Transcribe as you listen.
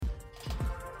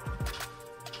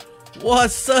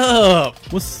What's up?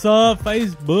 What's up,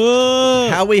 Facebook?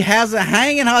 How's it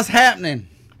hanging? How's happening?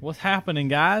 What's happening,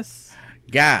 guys?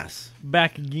 Guys,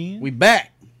 Back again. we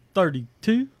back.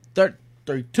 32.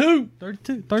 32.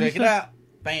 32. Check it out.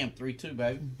 Bam, 3-2,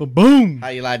 baby. Ba-boom. How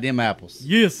you like them apples?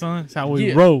 Yeah, son. That's how we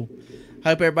Yeah. roll.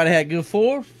 Hope everybody had a good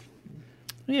 4th.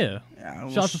 Yeah. Yeah,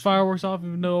 Shot the fireworks off,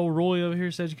 even though old Roy over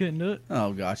here said you couldn't do it.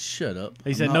 Oh, God, shut up.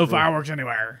 He I'm said not no really- fireworks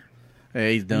anywhere. Yeah,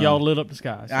 he's done. Y'all lit up the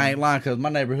sky. son. I ain't lying because my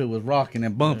neighborhood was rocking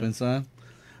and bumping, son.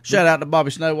 Shout out to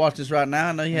Bobby Snow watching this right now.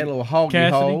 I know he had a little hoggy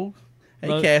Cassidy. hog.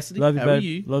 Hey, Cassidy. Love you, how are babe.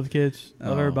 you? Love the kids.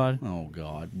 Love everybody. Oh,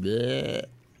 God. Bleh.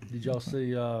 Did y'all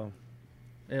see L.A.,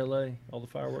 all the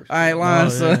fireworks? I ain't lying, Oh,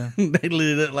 son. They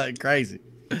lit it up like crazy.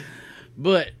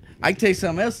 But I can tell you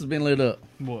something else has been lit up.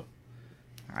 What?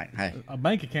 All right, hey. A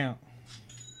bank account.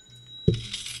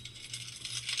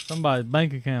 Somebody's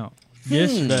bank account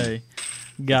yesterday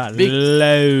got Big-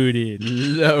 loaded.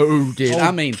 Loaded. Oh.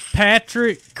 I mean,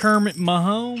 Patrick Kermit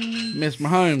Mahomes, Miss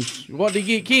Mahomes. What did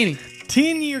he get, Kenny?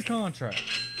 10-year contract.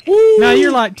 Woo! Now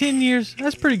you're like 10 years.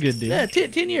 That's a pretty good deal. Yeah,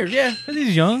 10 years, yeah. 'Cause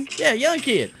he's young. Yeah, young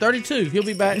kid. 32. He'll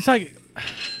be back. It's like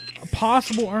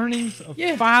possible earnings of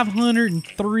Yeah.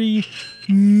 $503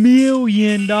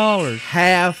 million.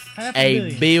 Half $500 a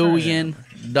million. billion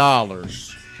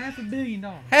dollars. $500 million.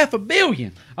 $500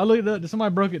 million. I looked up.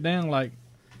 Somebody broke it down like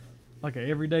an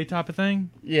everyday type of thing,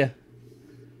 Yeah.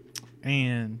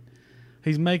 and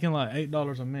he's making like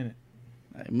 $8 a minute.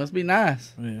 It must be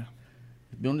nice. Yeah,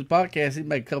 Doing this podcast, he'd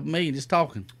make a couple million just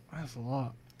talking. that's a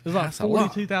lot. It's like That's a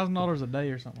lot. $42,000 a day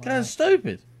or something. Like That's that.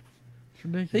 stupid. It's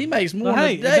ridiculous. He makes more But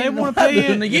hey, in if a day they than want to I pay do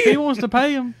in a him, year. if he wants to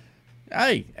pay him,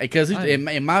 Hey, because Hey.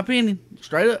 in my opinion,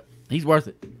 straight up, he's worth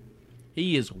it.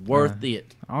 He is worth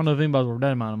it. I don't know if anybody's worth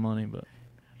that amount of money, but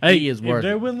hey, He is if worth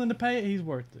they're it. willing to pay it, he's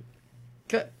worth it.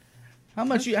 How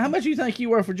much you think you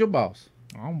worth for your boss?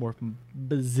 I'm worth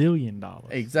 $bazillion.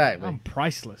 Exactly. I'm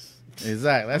priceless.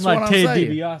 Exactly. That's I'm like what I'm Ted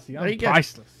saying. DiBiase. There I'm you go.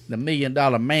 priceless. The $1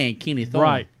 million man, Kenny Thorne.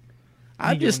 Right.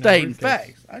 I'm He just getting that stating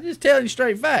briefcase. facts. I'm just telling you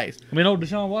straight facts. I mean, old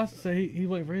Deshaun Watson said he's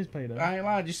waiting for his payday. I ain't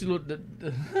lying. Just look.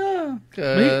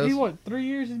 I mean, he what, 3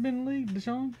 years he's been in the league,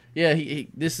 Deshaun? Yeah, he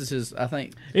this is his. I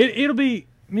think. It'll be,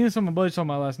 me and some of my buddies talking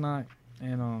about last night,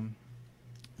 and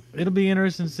it'll be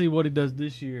interesting to see what he does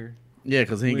this year. Yeah,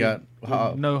 because he with- got.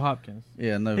 with no Hopkins.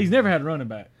 Yeah, no. He's never had a running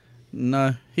back.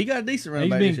 No, he got a decent running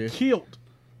He's back been this year. killed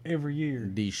every year.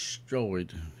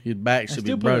 Destroyed. His back And should be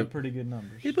still put up broke. pretty good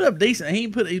numbers. He put up decent. He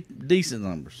put decent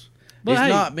numbers. But it's hey,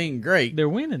 not being great. They're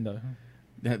winning though.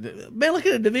 Man, look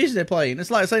at the division they play in. It's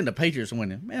like saying the Patriots are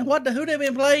winning. Man, who they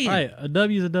been playing? Hey, a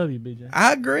W's a W, BJ.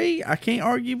 I agree. I can't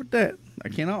argue with that. I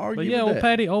cannot argue But yeah, with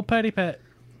that. old Patty Pat.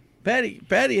 Patty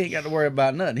ain't got to worry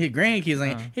about nothing. His grandkids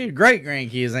ain't. His great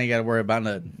grandkids ain't got to worry about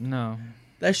nothing. No.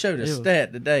 They showed a Ew.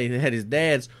 stat today that had his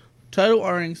dad's total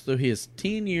earnings through his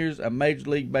 10 years of Major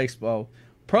League Baseball,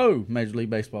 pro Major League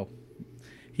Baseball.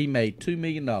 He made $2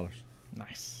 million.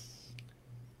 Nice.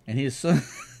 And his son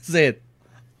said,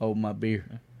 "Hold my beer."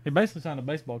 He basically signed a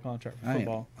baseball contract for I ain't-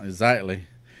 football. Exactly.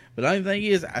 But the only thing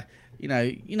is, you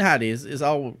know how it is. It's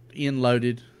all in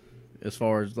loaded as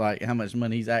far as like how much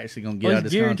money he's actually going to get Well, out of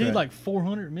he's this guaranteed contract. like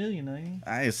 $400 million, ain't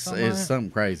he? It's something like that.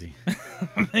 something crazy.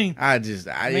 I mean,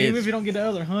 even if you don't get the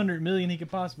other $100 million he could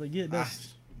possibly get,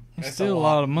 that's still a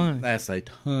lot of money. That's a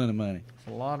ton of money. That's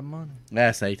a lot of money.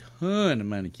 That's a ton of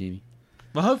money, Kenny.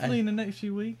 But hopefully in the next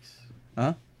few weeks,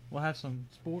 Huh? we'll have some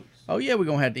sports. Oh yeah, we're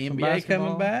gonna have the Some NBA basketball,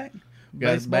 coming back. We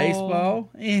got baseball.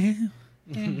 baseball.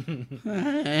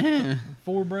 Yeah.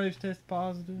 4 Braves tested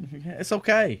positive. It's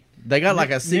okay. They got like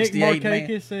a 68 Nick man.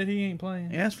 Markakis said he ain't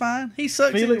playing. Yeah, that's fine. He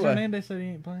sucks Felix anyway. Hernandez said he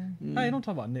ain't playing. Hey, don't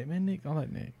talk about Nick, man. Nick, I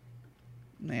like Nick.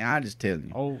 Man, I just tell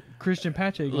you. Oh, Christian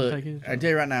Pache gonna Look, take his I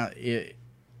tell you right now,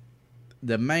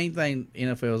 the main thing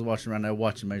NFL is watching right now,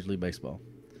 watching Major League Baseball,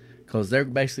 because they're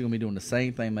basically gonna be doing the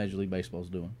same thing Major League Baseball is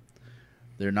doing.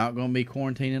 They're not gonna be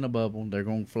quarantined in a bubble. They're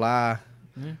gonna fly,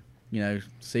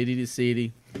 city to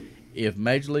city. If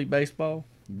Major League Baseball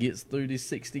gets through these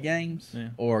 60 games,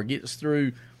 or gets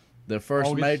through the first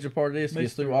August. major part of this, Makes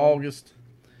gets through through August,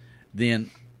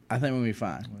 then I think we'll be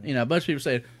fine. You know, a bunch of people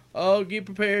say, "Oh, get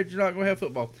prepared. You're not gonna have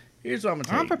football." Here's what I'm gonna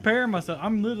tell I'm you. preparing myself.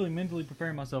 I'm literally mentally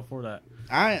preparing myself for that.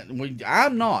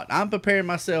 I'm not. I'm preparing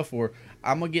myself for.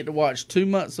 I'm gonna get to watch 2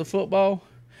 months of football,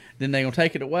 then they're gonna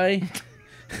take it away,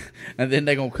 and then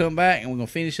they're gonna come back and we're gonna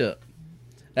finish up.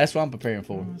 That's what I'm preparing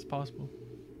for. It's possible.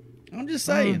 I'm just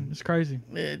saying, It's crazy.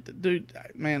 dude,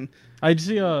 man. I did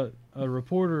see a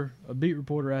beat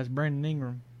reporter asked Brandon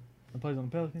Ingram, who plays on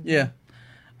the Pelicans. Yeah,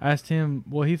 Asked him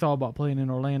what he thought about playing in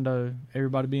Orlando.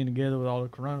 Everybody being together with all the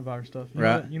coronavirus stuff.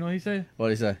 Right. You know what he said?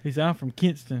 what'd he say? He said, "I'm from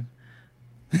Kinston."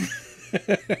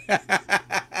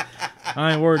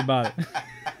 I ain't worried about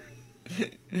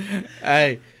it.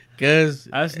 Hey, cause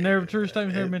That's never a true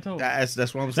statement never been told. that's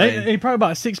what I'm saying. They probably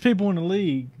about 6 people in the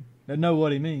league that know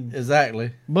what he means.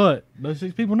 Exactly. But those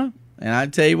 6 people know. And I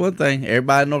tell you one thing,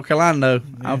 everybody in North Carolina know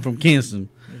I'm from Kinston.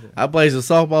 I plays a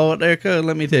softball up there, cuz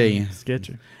let me tell you.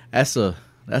 Sketchy. That's a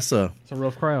It's a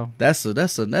rough crowd.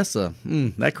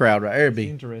 that crowd right there be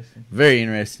Interesting. very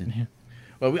interesting. Yeah.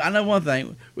 Well, I know one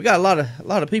thing. We got a lot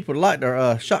of people that liked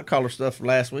our shot caller stuff from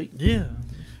last week. Yeah.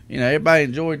 You know, everybody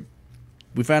enjoyed.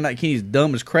 We found out Kenny's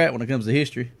dumb as crap when it comes to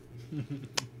history.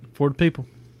 For the people.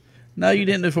 No, you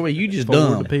didn't do it for me. You just For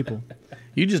dumb. the people.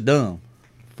 You just dumb.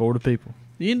 For the people.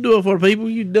 You didn't do it for the people.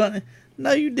 You done it.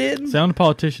 No, you didn't. See, I'm the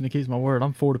politician that keeps my word.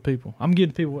 I'm for the people. I'm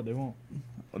giving people what they want.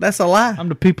 That's a lie. I'm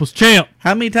the people's champ.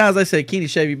 How many times I said, Kenny,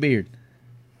 shave your beard?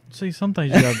 See, some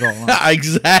things you gotta draw a line.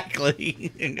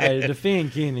 Exactly. Hey, to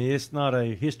defend Kenny, it's not a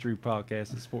history podcast;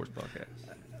 it's a sports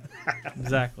podcast.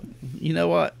 Exactly. You know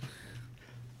what?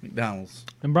 McDonald's.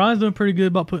 And Brian's doing pretty good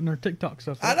about putting their TikTok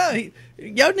stuff I up. know.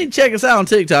 Y'all need to check us out on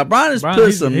TikTok. Brian has Brian, put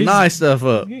he's- some he's- nice stuff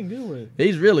up. He's getting good with it.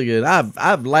 He's really good.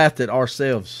 I've laughed at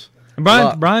ourselves. And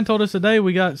Lot. Brian told us today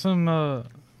we got some,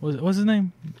 what's his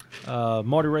name?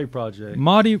 Marty Ray Project.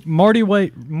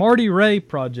 Marty Ray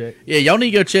Project. Yeah, y'all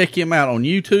need to go check him out on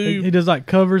YouTube. He does like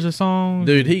covers of songs.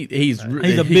 Dude, he's He's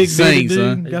a he big sings, dude.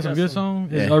 son. Got some good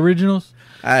songs. Yeah. Originals.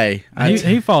 Hey,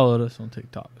 He followed us on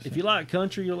TikTok. so. If you like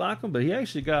country, you like him, but he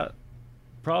actually got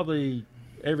probably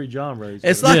every genre.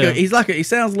 it's like Yeah. he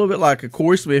sounds a little bit like a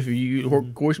Corey Smith. If you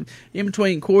Corey Smith, in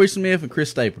between Corey Smith and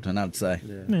Chris Stapleton, I'd say.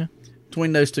 Yeah.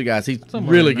 Between those two guys, he's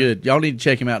Somewhere really in there. good. Y'all need to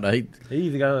check him out. Though. He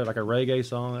either got like a reggae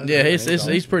song. Yeah,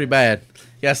 he's pretty bad.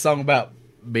 He got a song about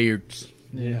beards.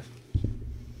 Yeah.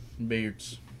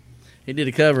 Beards. He did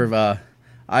a cover of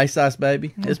Ice Ice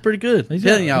Baby. It's pretty good. He's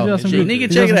Telling got- y'all, he's got some you good- need to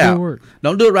he's check got it some good out. work.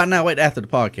 Don't do it right now. Wait after the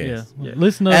podcast. Yeah.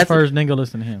 Listen to us After- first, and then go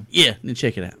listen to him. Yeah, then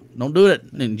check it out. Don't do it.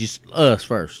 Then just us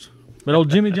first. But old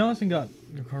Jimmy Johnson got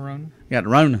the corona. Got the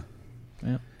Rona.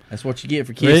 Yeah. That's what you get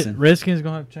for kissing. Redskins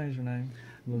gonna have to change their name.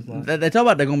 Looks like. They talk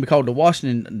about they're going to be called the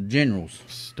Washington Generals.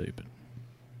 Stupid.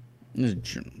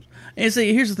 And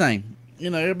see, here's the thing. You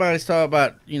know, everybody's talking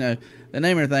about, you know, the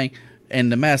name and everything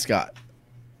and the mascot.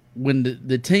 When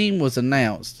the team was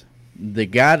announced, the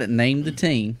guy that named the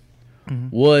team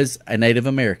was a Native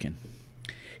American.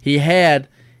 He had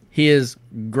his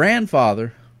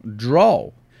grandfather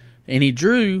draw, and he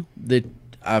drew the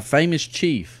famous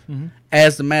chief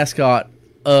as the mascot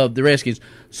of the Redskins.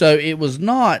 So it was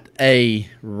not a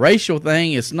racial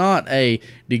thing. It's not a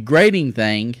degrading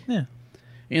thing. Yeah.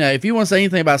 You know, if you want to say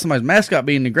anything about somebody's mascot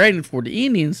being degrading for the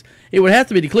Indians, it would have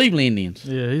to be the Cleveland Indians.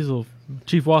 Yeah, he's a little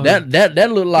Chief Wahoo. That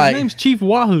looked like, His name's Chief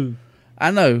Wahoo.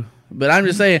 I know, but I'm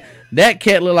just saying that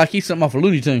cat looked like he's something off of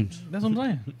Looney Tunes. That's what I'm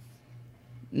saying.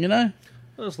 You know,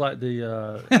 Looks like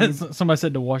the Somebody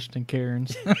said the Washington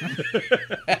Karens.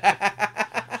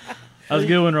 That was a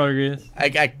good one, Rodriguez.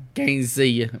 I can't see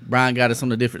you. Brian got us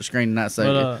on a different screen tonight,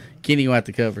 so But, Kenny will have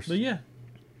to cover. But yeah,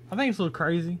 I think it's a little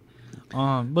crazy.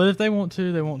 But if they want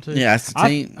to, they want to. Yeah, that's the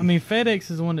team. I mean,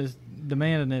 FedEx is the one that's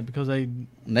demanding it because they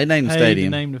They named the paid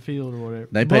stadium. to name the field or whatever.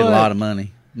 They paid a lot of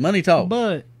money. Money talks.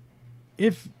 But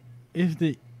if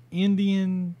the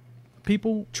Indian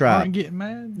people Tribe. aren't getting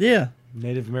mad, Yeah.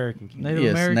 Native American. Native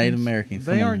Yes, Americans, Native Americans.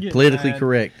 they Come on. aren't getting politically mad.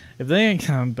 correct. If they ain't,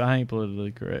 I ain't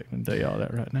politically correct. I can tell you all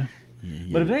that right now.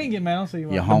 But if they ain't getting mad, I'll see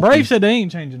why. You The honky. Braves said they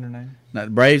ain't changing their name. Now,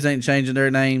 the Braves ain't changing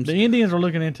their names. The Indians are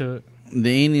looking into it.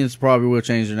 The Indians probably will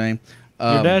change their name.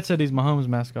 Your dad said he's Mahomes'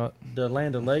 mascot. The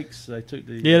Land of Lakes. They took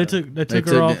the. Yeah, they took took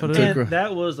her off the- of took that. her- And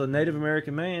that was a Native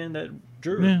American man that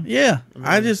drew. Yeah, it. Yeah.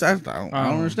 I don't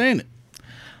understand it.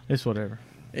 it's whatever.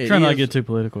 It Trying not to is- get too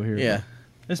political here. Yeah.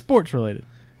 but It's sports related.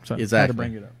 So I had to Exactly.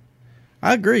 bring it up.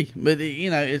 I agree, but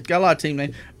you know it's got a lot of team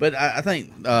names. But I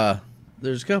think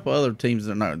there's a couple other teams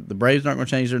that are not. The Braves aren't going to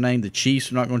change their name. The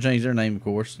Chiefs are not going to change their name, of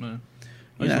course. No. You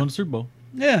They just know. won the Super Bowl.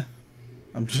 Yeah,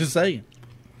 I'm just saying.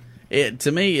 It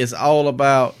to me is all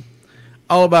about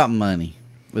money.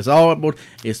 It's all about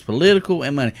it's political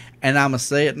and money. And I'm gonna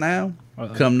say it now.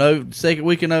 Come second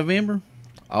week of November,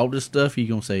 all this stuff you're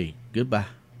gonna say goodbye.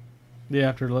 Yeah,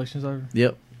 after the election's over.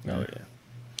 Yep. Oh yeah.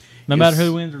 No matter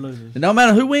who wins or loses. No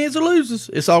matter who wins or loses,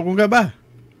 it's all gonna go by.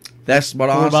 That's what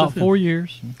I For honestly about feel. 4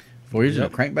 years. 4 years ago,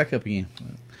 crank back up again.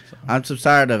 I'm so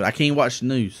tired of it. I can't watch the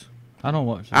news. I don't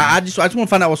watch it. I just want to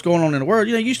find out what's going on in the world.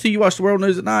 You know, used to you watch the world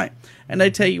news at night, and they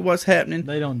tell you what's happening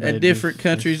They don't do in it. different It's-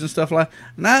 countries and stuff like.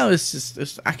 Now it's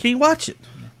just I can't watch it.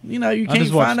 You know, you I can't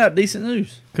just watch- find out decent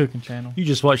news. Cooking channel. You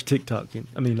just watch TikTok.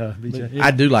 BJ. Yeah.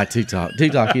 I do like TikTok.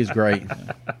 TikTok is great.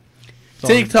 all-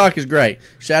 TikTok is great.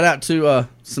 Shout out to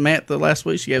Samantha last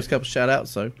week. She gave us a couple shout outs,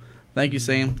 so Thank you,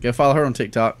 Sam. Go follow her on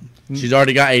TikTok. She's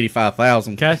already got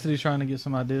 85,000. Cassidy's trying to get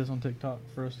some ideas on TikTok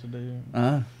for us to do.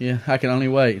 Yeah, I can only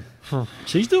wait.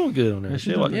 She's doing good on there. Yeah, she's She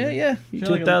doing like- good. Yeah. She had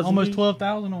like 2,000 almost views?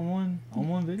 12,000 on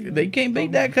one video. They can't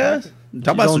beat that, cuz. Talk She's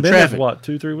about some only been there for traffic. what,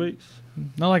 2-3 weeks?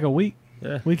 Not like a week,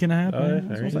 Yeah. week and a half. Oh, yeah, man.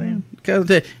 there That's you what go. I'm saying.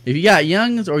 Cuz if you got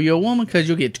youngins or you're a woman, cuz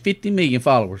you'll get 50 million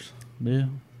followers. Yeah.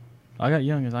 I got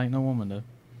youngins. I ain't no woman though.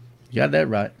 You got that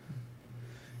right.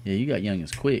 Yeah, you got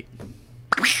youngins quick.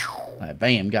 Like,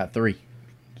 bam, got 3.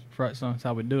 Right, son. That's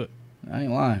how we do it. I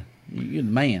ain't lying. You're the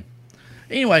man.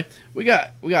 Anyway, we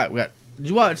got. Did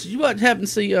you watch happen to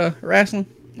see wrestling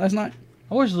last night?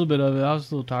 I watched a little bit of it. I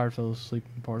was a little tired, fell asleep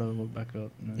in part of it, woke back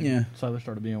up. And then Yeah. Sailor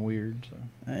started being weird. So.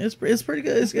 It's pretty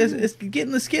good. It's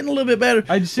getting a little bit better.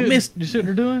 Hey, did you see what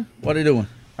they're doing? What are they doing?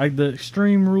 Like the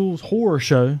Extreme Rules horror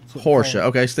show. That's what it's Horror called. show.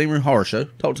 Okay, Steamer horror show.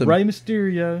 Talk to me. Rey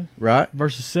Mysterio Right.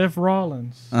 versus Seth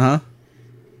Rollins Uh huh.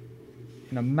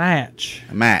 in a match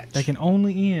A match. that can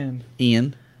only end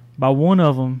In. by one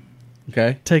of them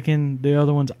Okay. taking the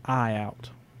other one's eye out.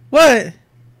 What?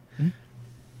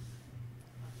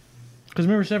 Because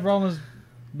remember Seth Rollins,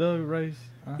 Doug Ray's.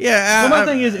 Yeah. Well, my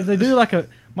thing is, if they do like I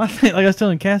was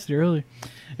telling Cassidy earlier,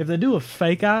 if they do a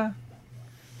fake eye,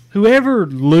 whoever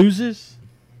loses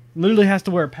literally has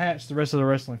to wear a patch the rest of their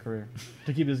wrestling career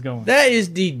to keep this going. that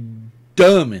is the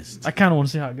dumbest. I kind of want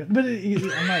to see how it goes, but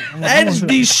That is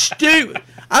the stupid.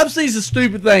 I've seen some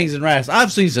stupid things in wrestling.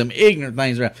 I've seen some ignorant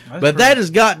things in wrestling. That's But pretty- that has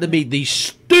got to be the Yeah,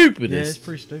 stupidest. it's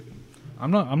pretty stupid. I'm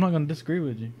not going to disagree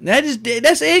with you, That's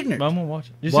but ignorant. I'm going to watch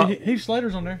it. You What? see, Heath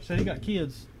Slater's on there. Said he got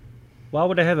kids. Why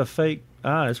would they have a fake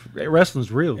eye?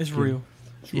 Wrestling's real. It's real.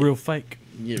 It's real fake.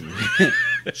 Yeah.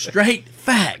 Straight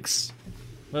facts.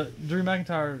 But Drew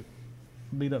McIntyre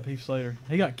beat up Heath Slater.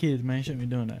 He got kids, man. He shouldn't be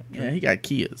doing that. Yeah, he got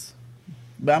kids.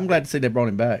 But I'm glad to see they brought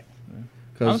him back. I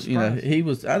Because, was you know, surprised. he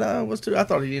was, I was too, I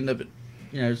thought he'd end up at,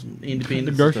 some independent.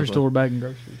 The grocery store bagging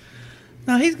groceries.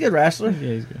 No, he's a good wrestler.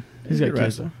 Yeah, he's good. He's He's a got good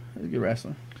kids. wrestler. He's a good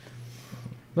wrestler.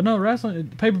 But no,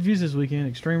 wrestling pay-per-views this weekend.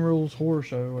 Extreme Rules horror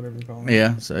show, whatever you call it.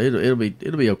 Yeah, so it'll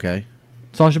be okay.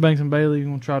 Sasha Banks and Bailey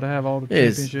going to try to have all the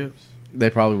Yes. championships. They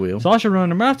probably will. Sasha running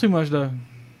her mouth too much though.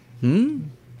 Hmm?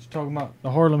 She's talking about the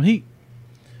Harlem Heat,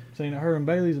 saying that her and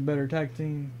Bailey's a better tag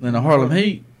team Then the Harlem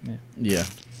Heat. Yeah. Yeah.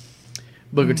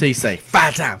 Booker T say,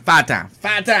 5 time, 5 time,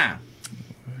 5 time.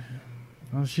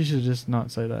 Oh, she should just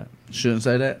not say that. Shouldn't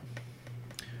say that.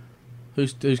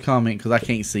 Who's commenting? Because I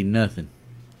can't see nothing.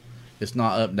 It's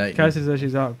not updating. Cassie says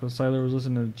she's out because Sailor was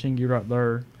listening to Chingy right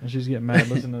there, and she's getting mad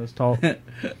listening to us talk. I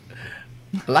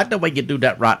like the way you do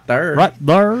that right there. Right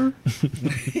there.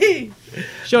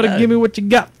 Should have give me what you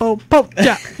got for poke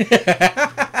chop.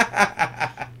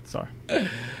 Sorry.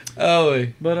 Oh,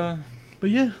 But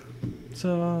yeah.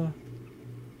 So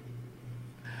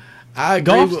I agree.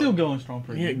 golf's with- still going strong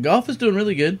for you. Yeah, golf is doing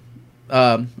really good.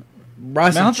 Bryson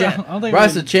Man, I don't think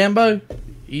Bryson Chambo,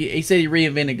 he said he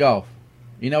reinvented golf.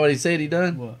 You know what he said he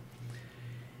done? What?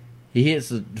 He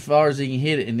hits as far as he can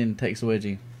hit it and then takes the wedge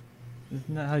in.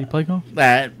 Isn't that how you play golf?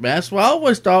 That's what I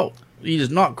always thought. You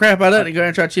just knock crap out of that and go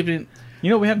and try to chip it in. You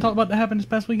know what we haven't talked about that happened this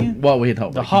past weekend? What we had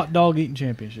talked The about. hot dog eating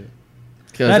championship.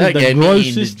 'Cause That is the gave me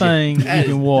grossest thing you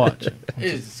indigestion. can watch.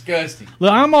 It's disgusting.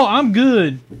 Look, I'm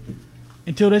good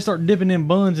until they start dipping them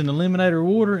buns in the eliminator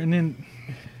water, and then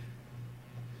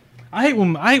I hate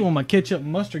when my ketchup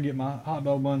and mustard get my hot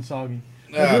dog bun soggy.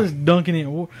 They're just dunking it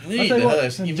in water. You I'll tell you need what, to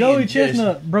hush. Give me Joey indigestion.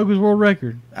 Chestnut broke his world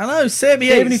record. I know,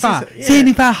 78. 75. Yeah.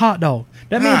 75 hot dogs.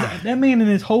 That means Ah. that man in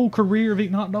his whole career of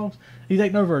eating hot dogs, he's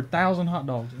eaten over 1,000 hot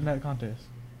dogs in that contest.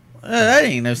 That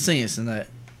ain't no sense in that.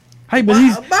 Hey, but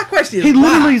My question is, he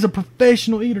literally why? is a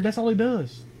professional eater. That's all he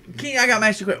does. King, I got to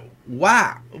ask you a question.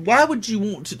 Why? Why would you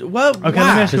want to? Why? let me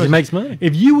why? ask you Because he makes money.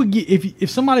 If you would get, if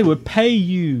somebody would pay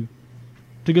you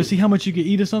to go see how much you could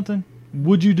eat of something,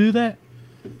 would you do that?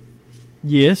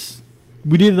 Yes.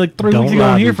 We did it like 3 Don't weeks ago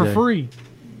lie, on here DJ. for free.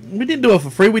 We didn't do it for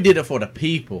free. We did it for the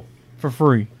people. For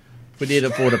free. We did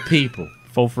it for the people.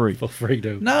 For free. For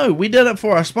Fredo. No, we did it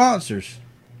for our sponsors.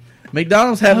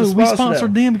 McDonald's having No, we sponsored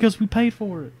sponsored that. them because we paid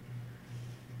for it.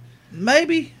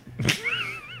 Maybe.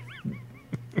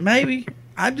 Maybe.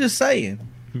 I'm just saying.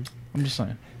 I'm just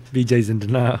saying. VJ's in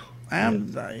denial.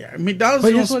 McDonald's But is guess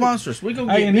gonna what? sponsor us. We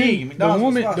gonna Hey, get and big. then,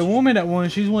 McDonald's the woman that won,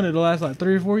 she's won it the last like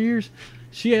 3 or 4 years.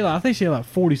 She ate like, I think she ate like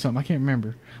 40 something. I can't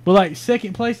remember. But like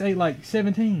second place ate like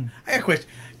 17. I got a question.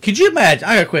 Could you imagine?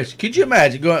 I got a question. Could you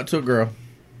imagine going up to a girl,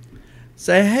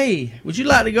 say, "Hey, would you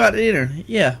like to go out to dinner?"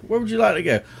 Yeah. Where would you like to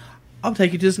go? I'll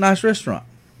take you to this nice restaurant.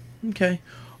 Okay.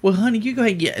 Well, honey, you go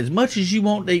ahead and get as much as you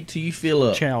want to eat till you fill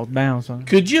up. Chow down, son.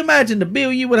 Could you imagine the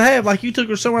bill you would have? Like you took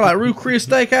her somewhere like Rue Chris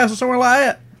Steakhouse or somewhere like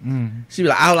that. She'd be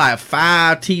like, I like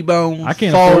 5 T-bones, I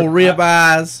can't 4 afford-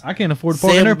 ribeyes, I can't afford to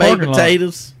park in 7 their baked parking lot.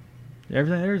 potatoes.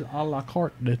 Everything there's a la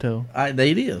carte they tell. It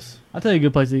is. I'll tell you a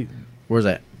good place to eat. Where's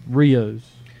that? Rio's.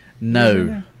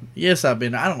 No. Yes, I've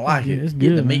been. I don't like Yeah, it. it's Get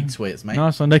the good, meat man. sweats, man.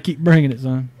 No, son, they keep bringing it,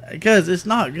 son. Because it's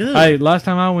not good. Hey, last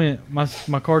time I went,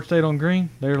 my card stayed on green.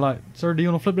 They were like, "Sir, do you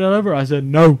want to flip that over?" I said,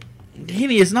 "No."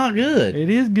 Kenny, it's not good. It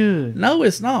is good. No,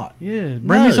 it's not. Yeah,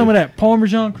 bring me No. some of that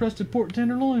Parmesan crusted pork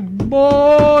tenderloin.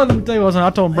 Boy, let me tell you what, son, I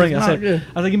told him bring it. It's I not said, good.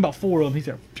 I think about 4 of them. He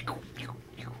said,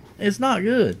 It's not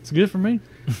good. "It's good for me."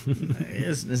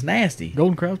 It's nasty.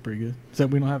 Golden Crow's pretty good,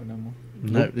 except we don't have it no more.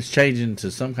 No, it's changing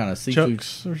to some kind of seafood.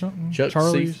 Chuck's or something. Chuck's,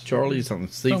 Charlie's. Charlie's, something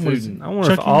Something seafood. was- I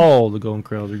wonder if Chucky? all the Golden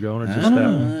Corrals are going or I just don't that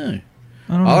know. one. know.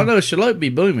 I don't All I know. know is Shalote be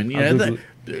booming. You I'll know,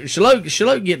 Google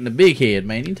Shalote getting the big head,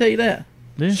 man. You can tell you that.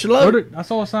 Yeah. Shalote- Ordered- I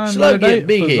saw a sign the Shalote other day. get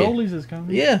big head. Fazoli's is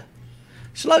coming. Yeah.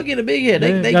 Shalote getting a big head.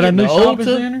 Yeah, They got a getting new the shopping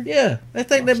Ulta. center. Yeah. They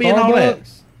think they be in all that.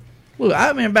 Starbucks. Look, I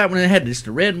remember back when they had just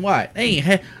the red and white. They ain't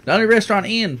had, the only restaurant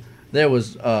in there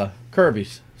was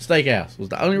Kirby's Steakhouse. Was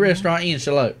the only restaurant in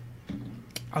Shalote.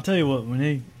 I'll tell you what, we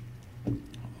need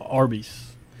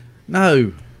Arby's.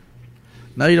 No,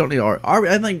 you don't need Arby's.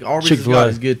 I think Arby's has Chick-fil-A. got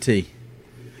is good tea.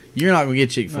 You're not gonna get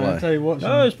Chick-fil-A. I'll tell you what,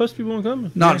 Oh, there's supposed to be one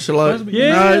coming. Not Yeah, Shalote. supposed to be-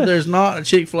 Yeah. No, there's not a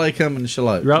Chick-fil-A coming to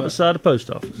Shalote. Right beside the post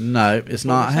office. No, it's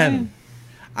not I'm happening.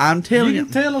 I'm telling you you.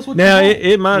 can tell us what Now you want,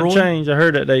 it might have Roy. changed. I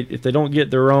heard that if they don't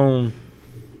get their own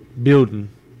building,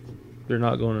 they're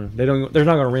not gonna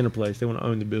rent a place. They want to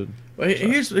own the building. Well,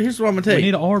 here's what I'm gonna tell We you.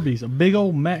 need an Arby's, a big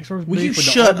old Max roast Will beef you with the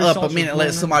shut Arby's up sauce a minute and with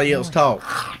let somebody else talk?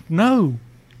 No.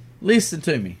 Listen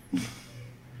to me.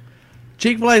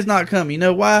 Chick-fil-A's not coming. You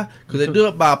know why? Because they do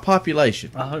it by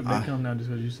population. I hope they come now just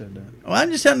because you said that. Well,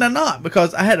 I'm just telling them not,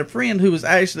 because I had a friend who was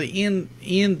actually in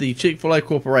the Chick-fil-A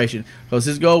corporation, because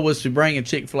his goal was to bring a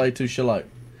Chick-fil-A to Shalote.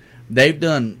 They've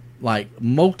done like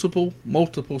multiple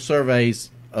surveys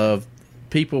of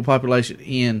people population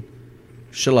in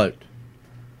Shalote,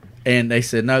 and they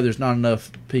said no, there's not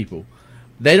enough people.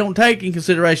 They don't take in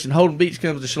consideration Holden Beach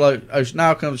comes to Shalote, Ocean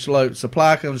Isle comes to Shalote,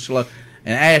 Supply comes to Shalote,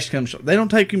 and Ash comes to Shalote. They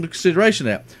don't take into consideration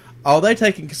that. All they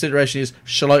take in consideration is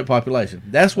Shalote population.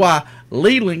 That's why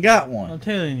Leland got I'm one.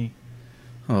 telling you,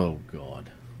 Oh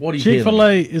God, what are you?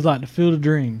 Chick-fil-A is like the field of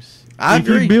dreams. I if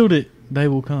agree. you build it, they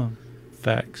will come.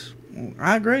 Facts.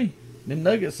 I agree. Them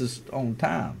nuggets is on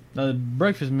time. The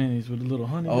breakfast minis with the little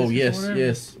honey. Oh, biscuits or yes, whatever.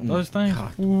 yes. Those things.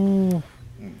 God. Ooh,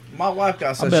 My wife got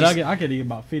I some. bet She I could eat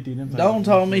about 50 of them. Dawn things.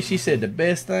 told me, she said the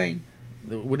best thing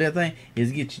with that thing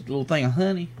is get you a little thing of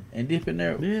honey and dip in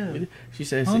there. Yeah. with it. She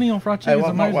said, Honey on fried hey, chicken is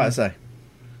what my amazing. wife say?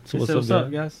 So He said, what's up,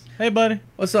 guys? guys? Hey, buddy.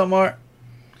 What's up, Mark?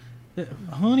 Yeah,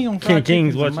 honey on Ken fried chicken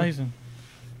King's is watching. amazing.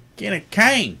 Kenny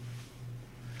Kane.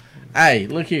 Hey,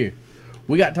 look here.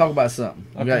 We got to talk about something.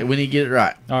 Okay. We need to get it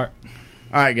right. All right.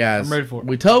 All right, guys. I'm ready for it.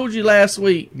 We told you last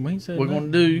week. We ain't said We're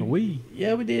nothing. gonna do- We.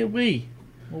 Yeah, we did.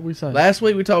 What we say? Last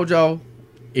week we told y'all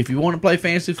if you want to play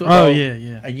fantasy football Oh,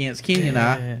 yeah. against Kenny and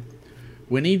I, Yeah.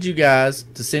 we need you guys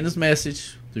to send us a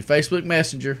message through Facebook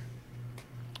Messenger,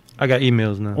 I got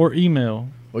emails now. Or email.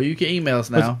 or you can email us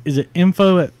now. Is it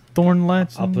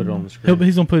info@thornlatson? I'll put it on the screen.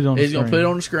 He's going to put it on the He's screen. going to put it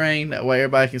on the screen. That way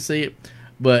everybody can see it.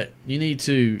 But you need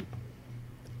to,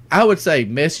 I would say,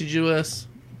 message us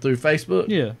through Facebook.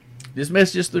 Yeah. Just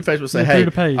message us through Facebook. Say, Yeah, through hey,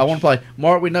 the page. I want to play.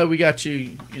 Mark, we know we got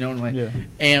you. You know what I mean? Yeah.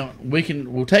 And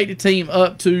we'll take the team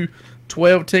up to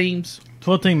 12 teams.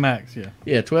 12 team max, yeah.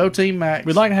 Yeah, 12 team max.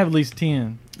 We'd like to have at least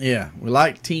 10, Yeah, we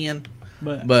like 10,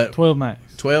 but 12 max.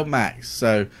 12 max.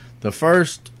 So the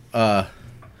first 12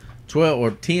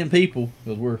 or 10 people,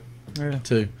 because we're Yeah.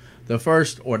 2. The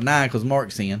first, or 9, because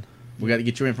Mark's in. We got to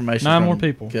get your information. 9 from more him,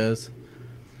 people.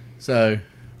 So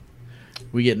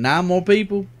we get 9 more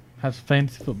people. Have some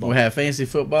fantasy football. We'll have fantasy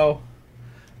football,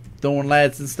 Thorn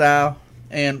Ladson style.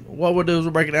 And what we'll do is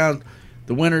we'll break it down.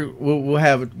 The winner, we'll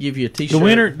give you a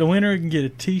T-shirt. the winner can get a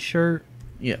T-shirt,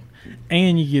 Yeah.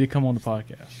 and you get to come on the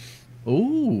podcast.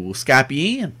 Ooh, Skype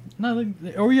you in. No,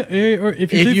 or if If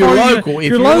too you're far, local, if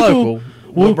you're local,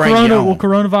 we'll bring you on. We'll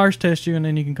coronavirus test you, and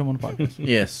then you can come on the podcast.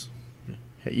 Yes.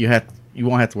 You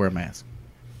won't have to wear a mask.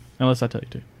 Unless I tell you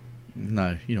to.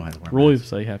 No, you don't have to wear a Roy mask. would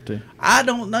say you have to. I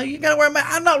don't know. You gotta wear a mask.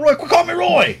 I'm not Roy. Quit calling me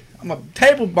Roy. I'm gonna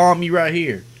table bomb you right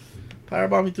here. Power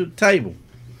bomb you through the table.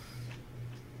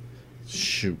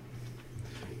 Shoot.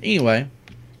 Anyway,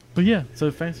 But yeah, so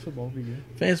fantasy football will be good.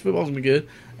 fantasy football's gonna be good.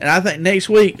 And I think next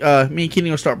week, me and Kenny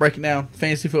will start breaking down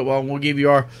fantasy football, and we'll give you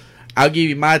I'll give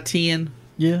you my 10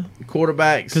 Yeah,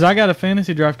 quarterbacks. because I got a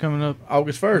fantasy draft coming up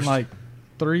August in 1st. like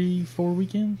 3-4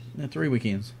 weekends. 3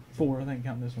 weekends. 4, I think.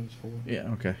 Counting this one's 4.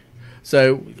 Yeah. Okay.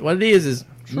 So what it is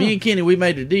me and Kenny, we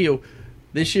made a deal.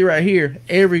 This year right here,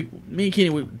 me and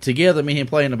Kenny together, me and him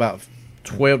playing about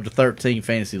 12 to 13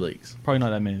 fantasy leagues. Probably not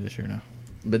that many this year now.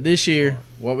 But this year,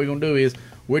 what we're going to do is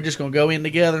we're just going to go in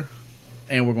together,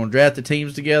 and we're going to draft the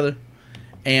teams together,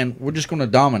 and we're just going to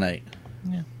dominate.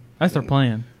 Yeah, that's their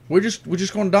plan. We're just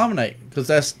going to dominate because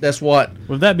that's what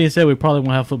With that being said, we probably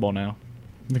won't have football now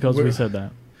because we said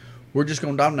that. we're just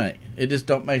going to dominate. It just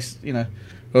don't make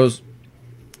because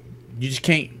you just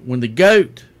can't. When the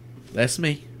GOAT, that's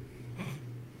me,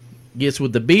 gets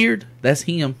with the beard, that's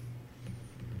him.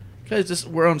 Because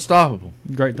we're unstoppable.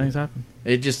 Great things happen.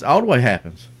 It just all the way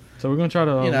happens. So we're gonna try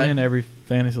to win every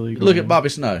fantasy league. Look at Bobby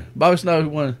Snow. Bobby Snow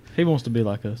won. He wants to be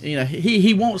like us.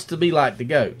 He wants to be like the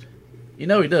GOAT. He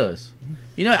does.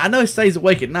 I know he stays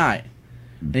awake at night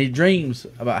and he dreams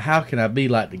about how can I be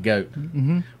like the GOAT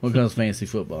when it comes to fantasy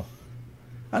football.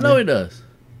 I know he does.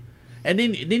 And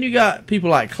then you got people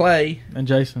like Clay And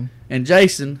Jason.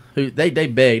 who they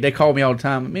beg. They call me all the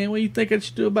time. Man, what do you think I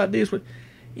should do about this?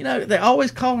 They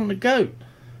always call him the GOAT.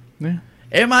 Yeah.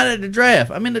 Everybody at the draft.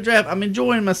 I'm in the draft. I'm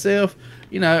enjoying myself.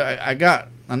 I got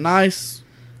a nice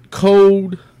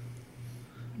cold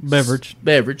Beverage.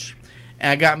 And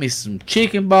I got me some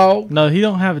chicken ball. No, he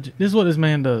don't have it. This is what this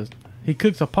man does. He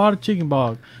cooks a pot of chicken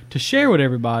bog to share with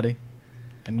everybody,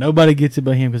 and nobody gets it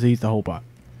but him because he eats the whole pot.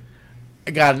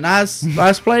 I got a nice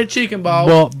plate of chicken ball.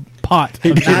 Well, pot. Of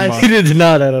chicken Nice. bog. He didn't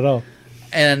deny that at all.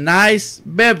 And a nice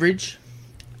beverage.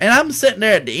 And I'm sitting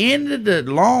there at the end of the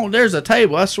lawn. There's a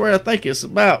table. I swear, I think it's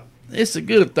a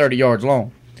good 30 yards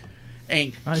long.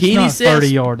 And It's Kenny not says 30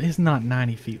 yards. It's not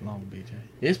 90 feet long, BJ.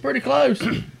 it's pretty close. All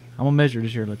I'm gonna measure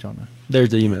this year. Let y'all know. There's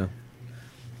the email.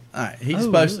 right, he's Oh,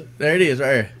 supposed to. look. There it is,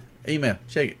 right here. Email.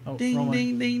 Check it. Oh, Ding, wrong ding,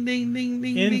 one. ding, ding, ding, ding,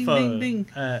 ding, ding, ding.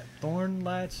 at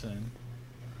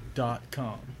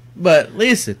thornlatson.com. But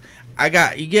listen, you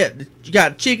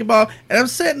got chicken ball, and I'm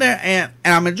sitting there and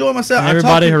I'm enjoying myself. And I'm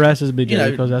everybody talking- harasses BJ you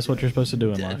know, because that's what you're supposed to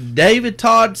do in life. David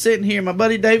Todd sitting here. My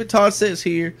buddy David Todd sits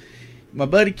here. My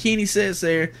buddy Kenny sits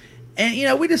there.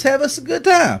 And, we just have us a good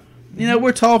time.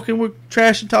 We're talking, we're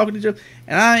trashing, talking to each other.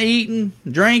 And I'm eating,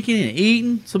 drinking, and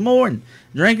eating some more, and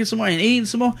drinking some more, and eating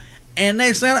some more. And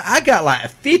next thing I got like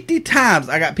 50 times,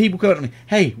 I got people coming to me.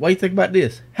 Hey, what do you think about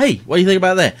this? Hey, what do you think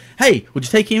about that? Hey, would you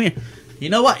take him in? You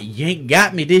know what? You ain't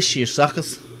got me this year,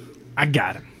 suckers. I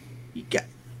got him.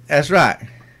 That's right.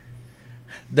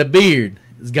 The beard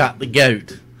has got the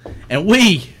GOAT. And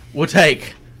we will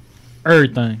take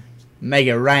Everything. make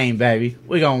it rain, baby.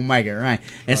 We're going to make it rain.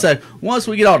 And so once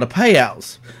we get all the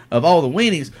payouts of all the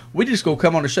winnings, we just going to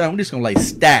come on the show and we're just going to lay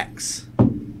stacks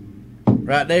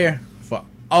right there for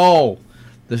all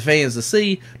the fans to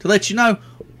see, to let you know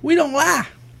we don't lie.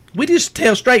 We just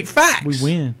tell straight facts. We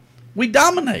win. We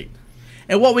dominate.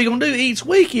 And what we're going to do each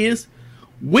week is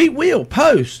we will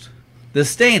post the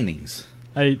standings.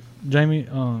 Hey, Jamie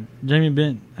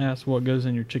Bent asked what goes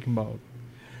in your chicken bog.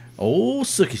 Oh,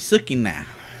 sucky now.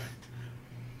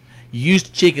 You use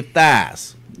the chicken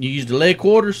thighs. You use the leg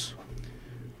quarters.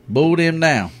 Boil them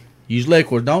down. Use leg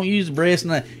quarters. Don't use the breast.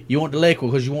 And that. You want the leg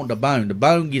quarters because you want the bone. The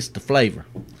bone gets the flavor.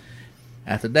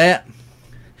 After that,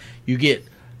 you get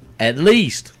at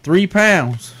least 3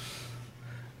 pounds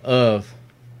of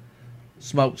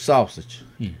smoked sausage.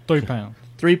 3 pounds.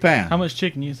 3 pounds. How much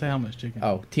chicken? You can say how much chicken.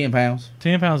 Oh, 10 pounds.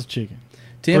 10 pounds of chicken.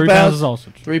 10 3 pounds pounds of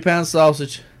sausage. 3 pounds of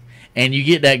sausage. And you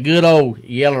get that good old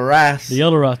yellow rice. The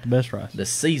yellow rice, the best rice. The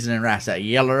seasoning rice, that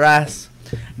yellow rice.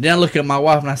 Then I look at my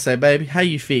wife and I say, baby, how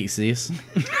you fix this?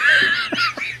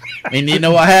 And you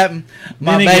know what happened?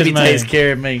 My Then he baby gets mad. takes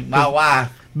care of me. My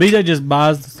wife. BJ just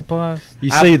buys the supplies. You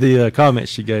see the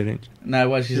comments she gave, didn't you? No,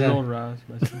 what she His old said. rice,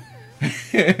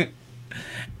 basically.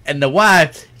 And the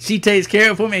wife, she takes care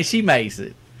of it for me and she makes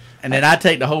it. And then I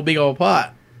take the whole big old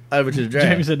pot over to the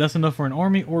Jamie draft. said that's enough for an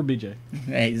army or BJ.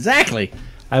 Exactly.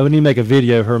 I would need to make a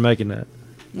video of her making that.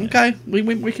 Okay.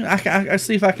 We can. I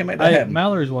see if I can make that Hey, happen.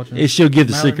 Mallory's watching. It she'll give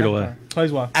the Mallory secret away. McIntyre,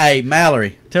 Clay's wife. Hey,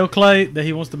 Mallory. Tell Clay that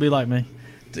he wants to be like me.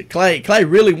 Clay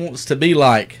really wants to be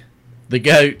like the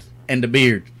GOAT and the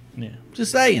beard. Yeah.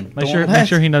 Just saying. Make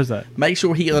sure he knows that. Make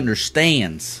sure he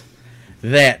understands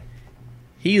that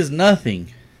he is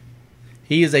nothing.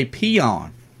 He is a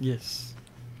peon. Yes.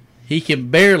 He can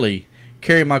barely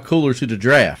carry my cooler to the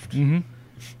draft. Mm-hmm.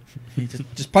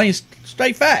 Just plain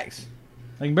straight facts.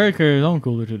 They can barely carry his own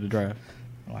cooler to the draft.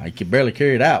 Well, he can barely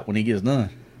carry it out when he gets done.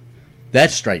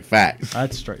 That's straight facts.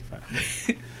 That's straight fact.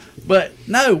 But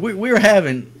no, we're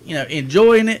having,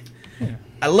 enjoying it. Yeah.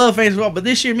 I love fantasy football, but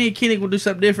this year me and Kenny will do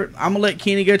something different. I'm gonna let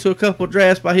Kenny go to a couple of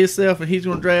drafts by himself, and he's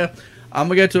gonna draft. I'm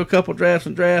gonna go to a couple of drafts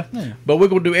and draft. Yeah. But we're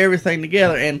gonna do everything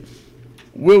together, and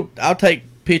I'll take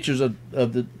pictures of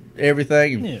the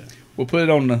everything. And Yeah. we'll put it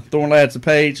on the Thorn Lads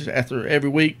page after every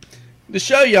week to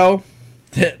show y'all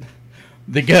that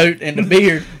the goat and the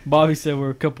beard. Bobby said we're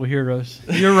a couple of heroes.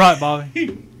 You're right,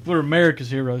 Bobby. We're America's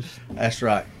heroes. That's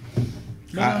right.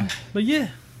 But yeah,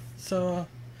 so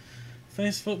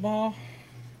fantasy football.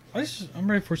 I'm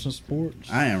ready for some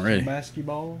sports. I am ready. Some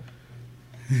basketball.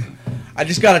 I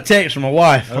just got a text from my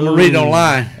wife. I'm gonna read it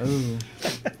online. Ooh.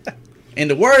 In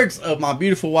the words of my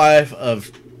beautiful wife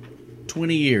of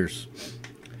 20 years,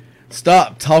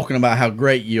 stop talking about how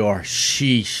great you are.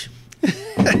 Sheesh.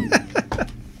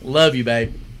 Love you,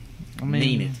 babe. I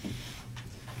Mean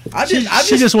it.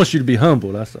 She just wants you to be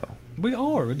humble. That's all. We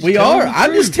are. We are.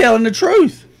 I'm just telling the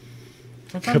truth.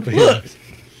 Look,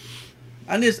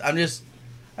 I'm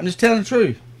just telling the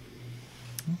truth.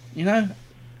 You know,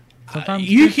 Sometimes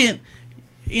you can,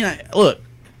 look,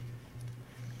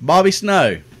 Bobby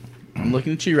Snow. I'm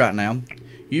looking at you right now.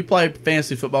 You played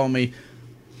fantasy football with me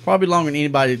probably longer than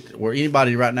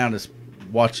anybody right now that's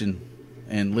watching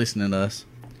and listening to us.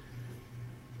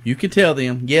 You can tell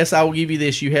them, yes, I will give you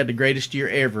this. You had the greatest year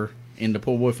ever in the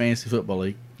Poor Boy Fantasy Football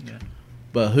League. Yeah.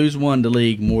 But who's won the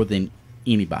league more than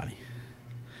anybody?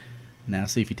 Now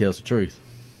see if he tells the truth.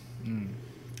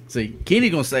 See, Kenny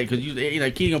gonna say, because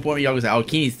Kenny gonna point me. Y'all gonna say, "Oh,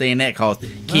 Kenny's saying that because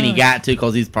Kenny got to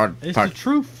because he's part." It's the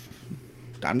truth.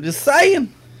 I'm just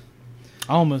saying.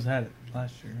 I almost had it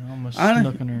last year. I almost I know.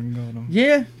 snuck in there and got him.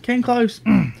 Yeah, came close.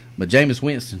 But Jameis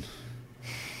Winston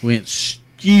went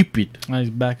stupid. He's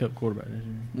backup quarterback this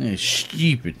year. Yeah,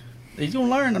 stupid. He's gonna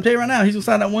learn. I'm telling you right now. He's gonna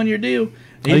sign that 1 year deal.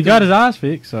 He got his eyes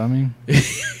fixed. So I mean, he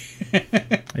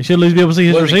should at least be able to see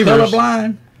his Was he receivers.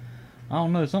 colorblind? I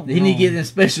don't know something. He need to wrong. get in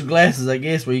special glasses, I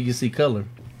guess, where you can see color.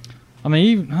 I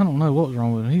mean, I don't know what was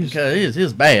wrong with him. He was, Because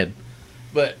it's bad.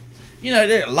 But,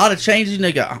 there are a lot of changes.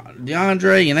 They got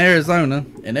DeAndre in Arizona,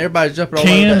 and everybody's jumping all over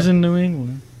Cam's that. in New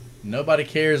England. Nobody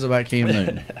cares about Cam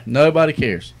Newton. Nobody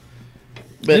cares.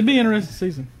 But It'd be an interesting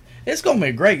season. it's going to be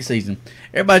a great season.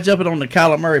 Everybody jumping on the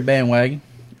Kyler Murray bandwagon.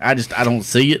 I don't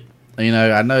see it.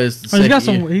 I know it's the Oh, he's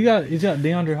second got year. He's got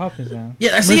DeAndre Hopkins now.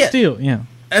 Yeah, that's But it. Still, yeah.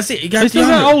 That's it. You got He still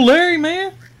got DeAndre. old Larry,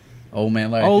 man. Old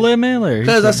man Larry. Old man Larry.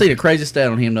 Because I seen a crazy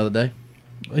stat on him the other day.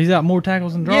 He's got more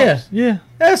tackles than drops. Yeah.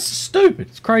 That's stupid.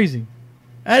 It's crazy.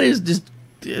 That is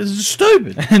it's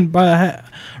stupid. And by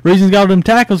reason he's got all them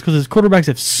tackles because his quarterbacks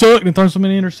have sucked and thrown so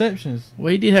many interceptions.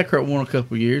 Well, he did have Kurt Warner a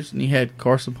couple of years, and he had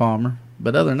Carson Palmer.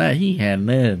 But other than that, he had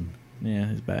none. Yeah,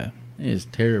 he's bad. It is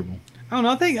terrible. I don't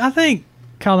know. I think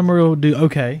Kyler Murray will do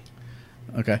okay.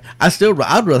 Okay. I'd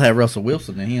rather have Russell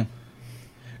Wilson than him.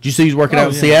 Did you see he's working Oh, out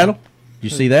in yeah. Seattle?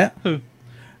 Did you see that? Who?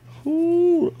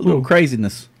 Ooh, a little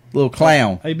craziness. Little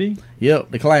clown. AB?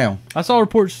 Yep, the clown. I saw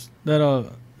reports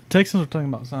that Texans were talking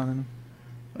about signing him.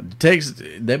 The Texans,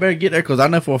 they better get there because I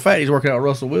know for a fact he's working out with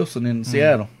Russell Wilson in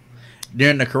Seattle.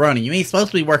 During the corona. You ain't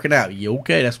supposed to be working out. You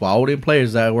okay? That's why all them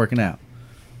players are working out.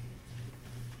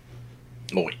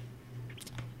 Boy.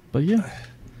 But yeah,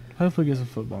 hopefully get some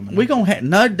football, man. We gonna have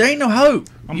no. There ain't no hope.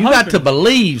 I'm You got hoping. to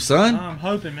believe, son. I'm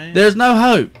hoping, man. There's no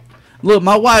hope. Look,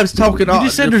 my wife's talking. You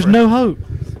just said there's no hope.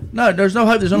 No, there's no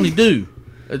hope. There's only due.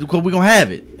 Because we're gonna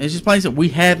have it. It's just plain simple. We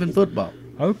have in football.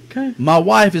 Okay. My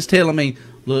wife is telling me,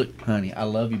 "Look, honey, I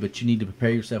love you, but you need to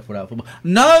prepare yourself without football."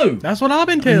 No, That's what I've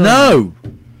been telling you.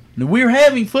 no, we're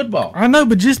having football. I know,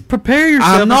 but just prepare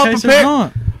yourself I'm not in case prepared. it's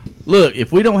not. Look,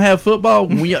 if we don't have football,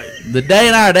 the day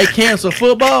and hour they cancel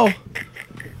football,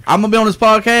 I'm gonna be on this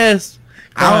podcast.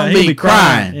 I'm He'll gonna be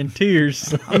crying. in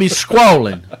tears. I'm gonna be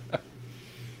squalling.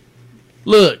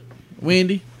 Look,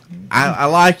 Wendy, I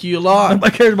like you a lot,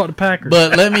 Nobody cares about the Packers.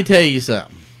 but let me tell you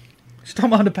something. She's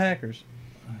talking about the Packers.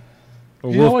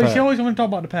 Or She always Wolfpack. want to talk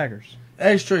about the Packers.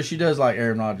 That's true. She does like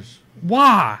Aaron Rodgers.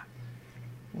 Why?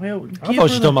 Well, I thought she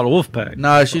was talking about a Wolfpack.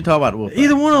 No, she talking about the Wolf.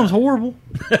 Either one of them's horrible.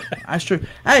 That's true.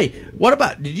 Hey, what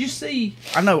about? Did you see?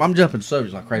 I know I'm jumping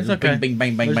subjects like crazy. It's okay. Bing, bing,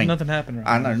 bang, bang, There's bang. nothing happening right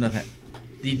I now. know nothing.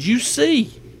 Did you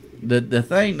see the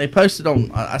thing they posted on?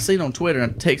 I seen it on Twitter.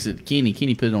 and I texted Kenny.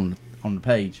 Kenny put it on the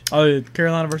page. Oh, yeah,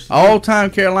 Carolina versus All time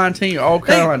Carolina team. All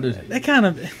Carolina. dudes. They kind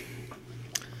of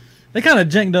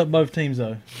janked up both teams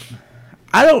though.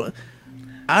 The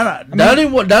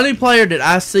only player that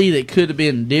I see that could have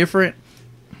been different.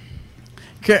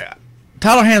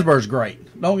 Tyler Hansberg's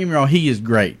great. Don't get me wrong, he is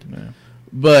great. Yeah.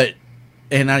 But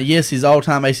yes, he's all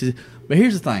time ACC. But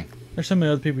here's the thing: There's so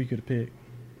many other people you could have picked.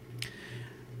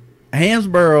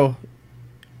 Hansborough,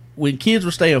 when kids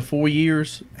were staying 4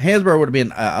 years, Hansborough would have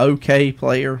been an okay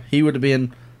player. He would have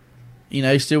been,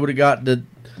 he still would have got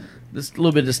this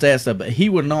little bit of the stats stuff, but he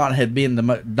would not have been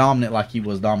dominant like he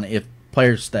was dominant if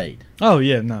players stayed. Oh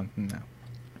yeah, no.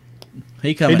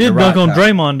 He come. He at did the dunk right on time.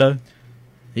 Draymond though.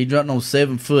 He jumped on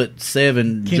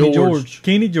 7'7" Kenny George.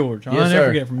 Kenny George. I'll Yes, never sir.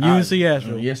 forget from UNC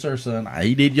Asheville. Yes, sir, son.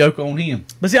 He did yoke on him.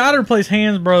 But see, I'd replace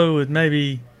Hansbrough with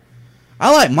maybe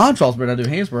I like Montrose better than I do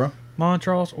Hansborough.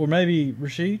 Montross or maybe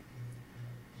Rasheed.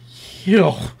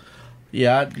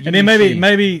 Yeah. And then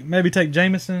maybe take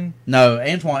Jameson. No,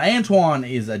 Antoine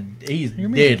is he's Hear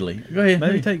me. deadly. Go ahead.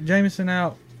 Maybe take Jameson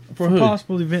out For for who?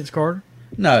 possibly Vince Carter.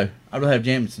 No, I'd rather have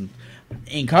Jamison.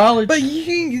 In college, But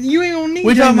you ain't gonna need.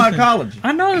 we talking about Jameson. college.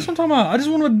 I know that's what I'm talking about. I just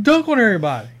want to dunk on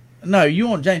everybody. No, you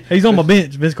want James. He's on my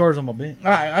bench. Vince Carter's on my bench.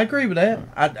 I agree with that.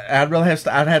 I'd rather have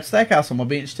I'd have Stackhouse on my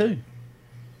bench too.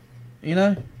 You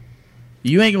know,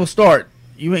 you ain't gonna start.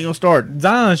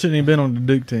 Zion shouldn't have been on the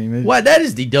Duke team. Why? That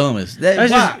is the dumbest.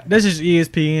 That's just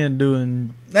ESPN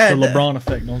doing That- the LeBron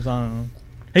effect on Zion.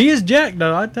 He is jacked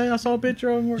though. I tell you, I saw a picture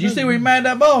of him. Did you see where he made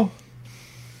that ball?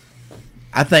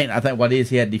 I think what it is,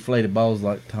 he had deflated balls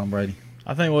like Tom Brady.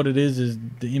 I think what it is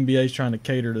the NBA's trying to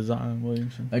cater to Zion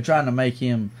Williamson. They're trying to make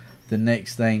him the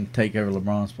next thing to take over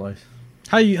LeBron's place.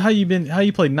 How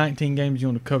you played 19 games? You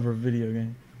on the cover of a video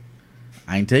game?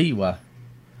 I can tell you why.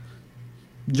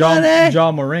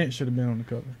 John Morant should have been on the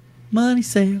cover. Money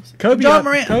sales. John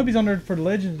Morant. Kobe's on there for the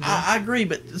Legends. I agree,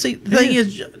 but see, the thing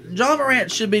is, John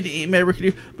Morant should be the NBA Rookie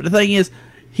of the Year, but the thing is,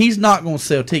 he's not going to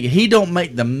sell tickets. He don't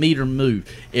make the meter move.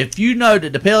 If you know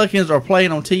that the Pelicans are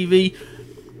playing on TV,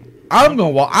 I'm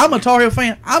going to watch. I'm a Tar Heel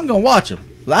fan. I'm going to watch him.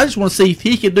 I just want to see if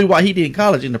he can do what he did in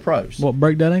college in the pros. What,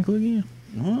 break that ankle again?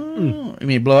 Oh, you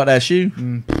mean blow out that shoe?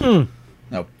 No.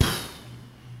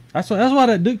 That's why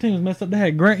that Duke team was messed up. They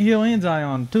had Grant Hill and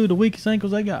Zion, two of the weakest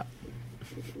ankles they got.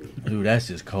 Dude, that's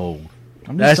just cold.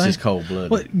 I'm That's saying. just cold blooded.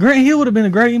 But Grant Hill would have been a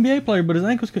great NBA player, but his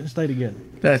ankles couldn't stay together.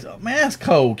 That's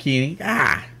cold, Kenny.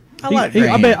 I like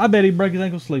Grant. I bet he'd break his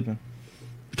ankle sleeping.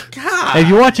 God. If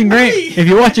you're watching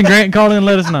Grant, call in and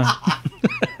let us know.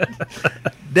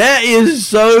 That is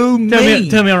so mean.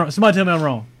 Tell me I'm wrong. Somebody tell me I'm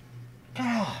wrong.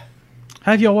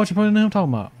 How y'all watching? What I'm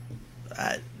talking about?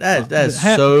 That's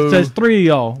Half, so. There's 3 of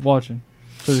y'all watching.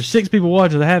 So there's 6 people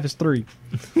watching. The half is 3.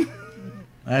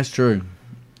 That's true.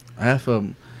 Half of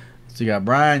them. So you got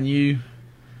Brian, you.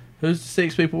 Who's the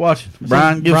 6 people watching?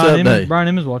 Brian, give us an update. Brian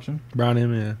M is watching. Brown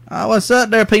him, yeah. Oh, what's up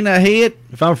there, Peanut Head?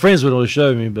 If I'm friends with him, it'll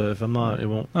show me, but if I'm not, it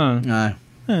won't. No.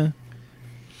 Yeah.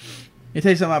 You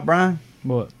tell you something about Brian?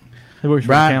 What? He works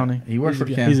Brian, for the county. he works for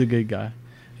the county. He's a good guy.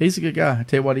 He's a good guy. I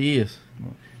tell you what he is.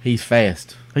 He's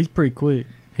fast. He's pretty quick.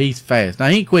 He's fast. Now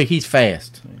he ain't quick. He's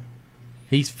fast.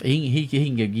 He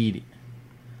can go get it.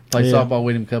 Play Yeah. softball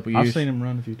with him a couple years. I've seen him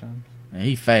run a few times. And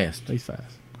he's fast. He's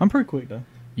fast. I'm pretty quick though.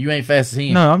 You ain't fast as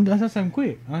him. No, I said I'm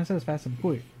quick. I said as fast as I'm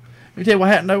quick. Let me tell you what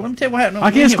happened. Let me tell you what happened.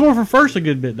 I can't score from first a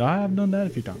good bit though. I have done that a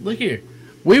few times. Look here.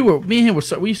 Me and him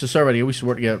we used to survey together. We used to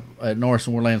work together at Norris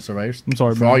and Orlando Surveyors. I'm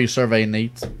sorry, for Brian. all your surveying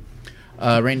needs.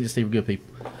 Randy and Steve were good people.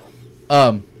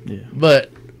 Yeah.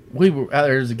 But we were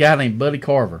there's a guy named Buddy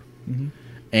Carver Mm-hmm.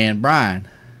 and Brian.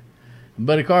 And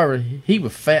Buddy Carver, he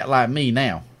was fat like me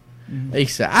now. Mm-hmm. He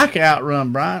said, I can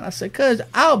outrun Brian. I said, cuz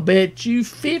I'll bet you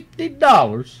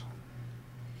 $50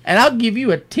 and I'll give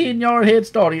you a 10-yard head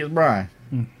start against Brian.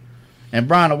 Mm. And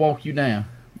Brian will walk you down.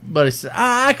 Buddy said,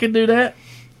 I can do that.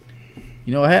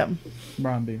 You know what happened?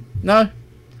 Brian B. No.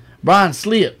 Brian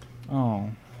slipped. Oh.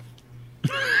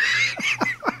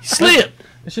 Slipped.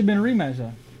 It should have been a rematch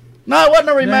though. No, it wasn't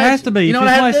a rematch. There has to be. You know If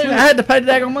what I had it's to do? like I had to pay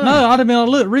the daggone money. No, I'd have been a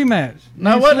rematch.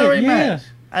 No, it You wasn't a slipped. rematch. Yes.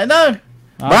 I know.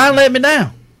 All Brian right. let me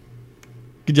down.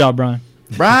 Good job, Brian.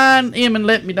 Brian Emmon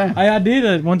let me down. Hey, I did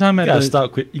it one time You at gotta the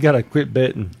stop. You gotta quit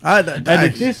betting. at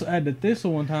the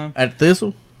Thistle one time. At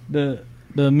Thistle? The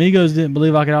Amigos didn't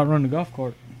believe I could outrun the golf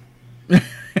cart.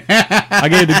 I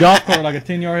gave the golf cart like a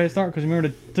 10-yard head start because remember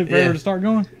it took forever Yeah. to start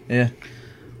going. Yeah.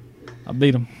 I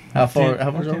beat him. How far?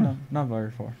 How far? Not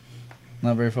very far.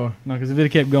 Not very far. No, because if it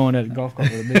had kept going, that golf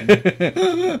cart would have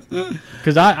beat me.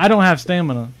 Because I don't have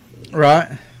stamina.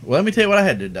 Right. Well, let me tell you what I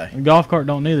had to do today. The golf cart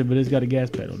don't neither, but it's got a gas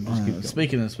pedal. Just keep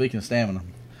going. Speaking of stamina,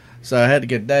 so I had to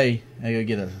get today. I got to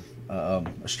get a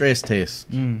stress test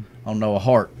on Noah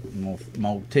Hart, my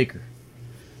old ticker.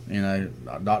 You know,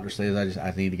 the doctor says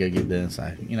I need to go get done. So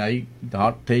the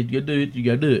doctor tells you to do it, you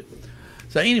go do it.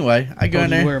 So anyway, I go in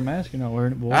Told you there. wear a mask, you're not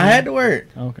wearing it. Boy. I had to wear it.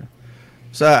 Okay.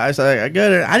 So I go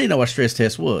there. I didn't know what a stress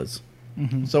test was.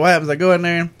 Mm-hmm. So what happens? I go in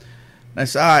there, and I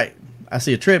say, all right. I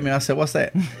see a treadmill. I said, what's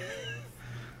that?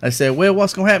 I said, well,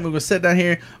 what's going to happen? We're going to sit down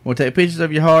here. We're going to take pictures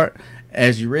of your heart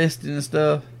as you're resting and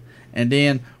stuff. And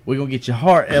then we're going to get your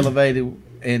heart elevated.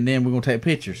 And then we're going to take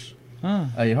pictures Huh.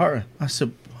 of your heart. I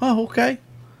said, oh, okay.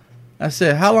 I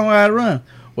said, how long I got to run?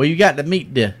 Well, you got to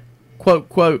meet the quote,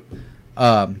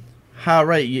 high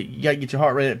rate. You got to get your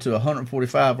heart rate up to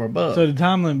 145 or above. So the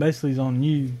time limit basically is on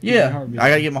you. yeah, I Heartbeat. got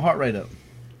to get my heart rate up.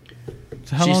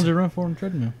 So how long does it run for on the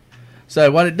treadmill? So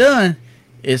what it done,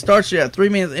 it starts you at 3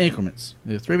 minutes increments.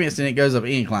 If 3 minutes, then it goes up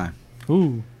incline.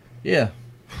 Ooh. Yeah.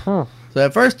 Huh. So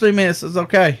that first 3 minutes is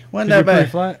okay. Wasn't that Is it pretty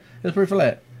bad. flat? It's pretty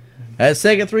flat. That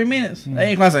second 3 minutes, that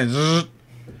incline saying, zzz, and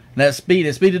that speed,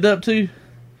 it speeded up too.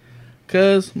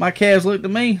 Cause my calves looked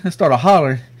at me and started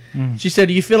hollering. She said,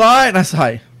 "Do you feel all right?" And I was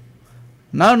like,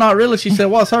 "No, not really." She said,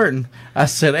 "What's hurting?" I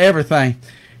said, "Everything."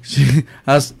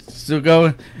 I was still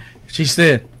going. She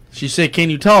said, "Can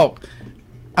you talk?"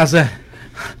 I said,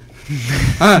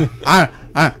 I'm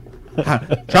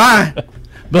trying,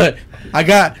 but I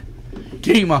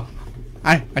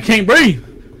can't breathe.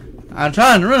 I'm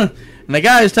trying to run." And the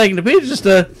guy who's taking the pictures and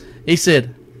stuff, he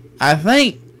said, I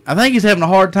think he's having a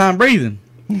hard time breathing.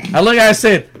 I looked at her and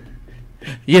said,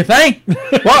 "You think?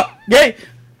 What? Yeah.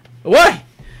 What?"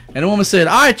 And the woman said,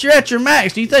 "All right, you're at your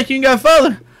max. Do you think you can go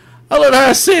further?" I looked at her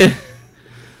and said,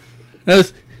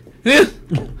 "This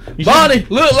body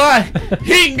look like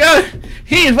he can go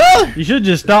any further." You should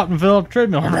just stop and fill up the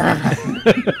treadmill.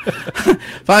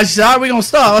 Finally, she said, "All right, we're going to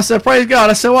stop." I said, "Praise God."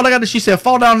 I said, "What I got to do?" She said,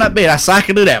 "Fall down that bed." I said, "I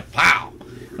can do that." Pow!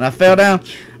 And I fell down.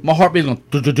 My heartbeat was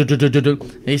going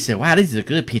do. He said, "Wow, these are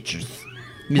good pictures.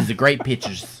 These are great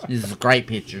pictures. These are great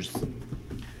pictures."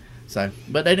 So,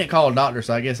 but they didn't call a doctor,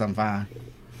 so I guess I'm fine.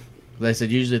 They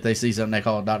said usually if they see something, they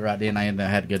call a doctor right then. I had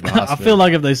to go to the I hospital. feel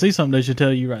like if they see something, they should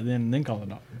tell you right then and then call a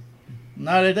doctor.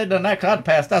 No, they done that because I'd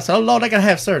passed out. I said, "Oh, Lord, I got to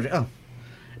have surgery." Oh.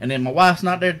 And then my wife's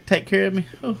not there to take care of me.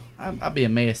 Oh, I'd be a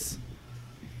mess.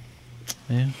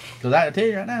 Yeah. Because I can tell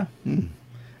you right now, I'm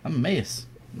a mess.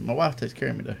 My wife takes care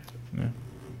of me, though. Yeah.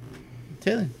 I'm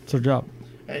telling you. It's her job.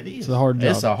 It is. It's a hard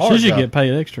job. It's a hard She should job. get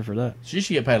paid extra for that. She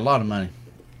should get paid a lot of money.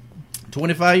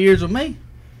 25 years with me.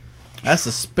 That's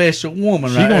a special woman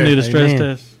She right gonna there. need a stress Amen.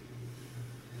 test.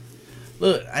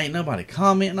 Look, ain't nobody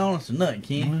commenting on us or nothing,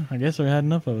 Ken. Well, I guess we had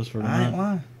enough of us for I ain't tonight.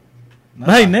 lying. But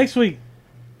hey, next week,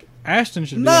 Ashton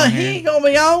should be No, on he here. ain't gonna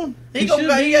be on. He gonna should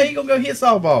go. be. He gonna go hit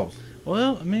softballs.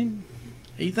 Well, I mean,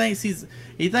 He thinks he's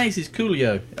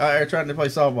Coolio out there trying to play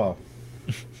softball.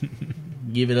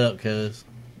 Give it up, cuz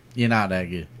you're not that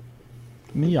good.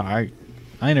 me alright.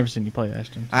 I ain't never seen you play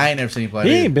Ashton. I ain't never seen him play.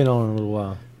 He either. ain't been on in a little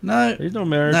while. No, He's no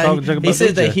matter no. talking junk He about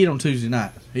said they BJ. hit on Tuesday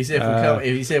night. He said if we come.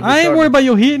 He said if we I ain't start- worried about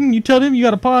your hitting. You tell them you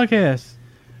got a podcast.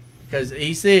 Because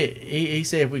he said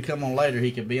if we come on later,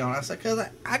 he could be on. I said, because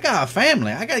I got a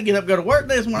family. I got to get up and go to work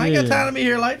this morning. I ain't got Yeah. time to be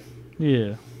here later.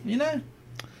 Yeah, You know?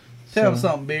 Tell him So-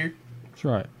 something, Beard. that's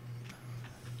right.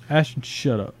 Ashton,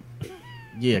 shut up.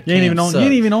 Yeah, You ain't even on. You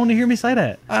ain't even on to hear me say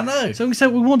that. I know. So we can say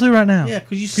what we want to right now. Yeah,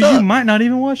 because you Because suck. you might not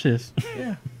even watch this.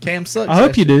 Yeah, Cam sucks. I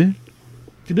hope you actually. do.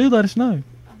 If you do, let us know.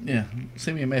 Yeah,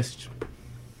 send me a message.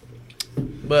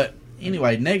 But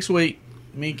anyway, next week,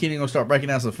 me and Kenny are going to start breaking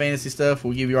down some fantasy stuff.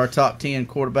 We'll give you our top 10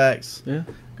 quarterbacks. Yeah.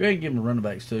 Go ahead and give them the running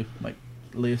backs, too. Make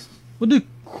the list. We'll do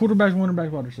quarterbacks, running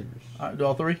backs, wide receivers. All right, do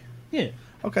all three? Yeah.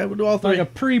 Okay, we'll do all three. Like a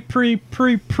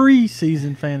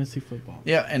pre-season fantasy football.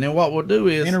 Yeah, and then what we'll do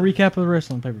is... And a recap of the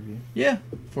wrestling pay-per-view. Yeah,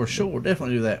 for sure. We'll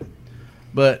definitely do that.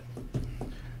 But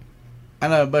I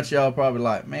know a bunch of y'all probably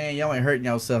like, man, y'all ain't hurting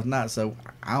yourself not, so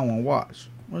I don't want to watch.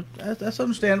 Well, that's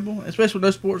understandable, especially with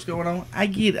those sports going on. I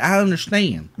get it. I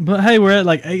understand. But hey, we're at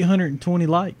like 820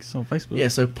 likes on Facebook. Yeah,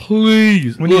 so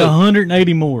please, We need look,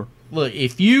 180 more. look,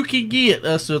 if you can get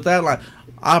us to that line,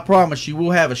 I promise you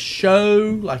we'll have a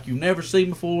show like you've never seen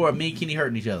before of me and Kenny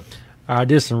hurting each other. I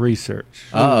did some research.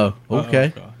 Uh-oh.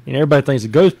 Okay. And everybody thinks the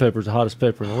ghost pepper is the hottest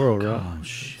pepper in the world, right? Oh,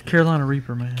 shit. Carolina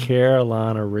Reaper, man.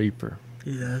 Carolina Reaper.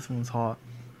 Yeah, this one's hot.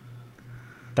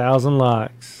 1,000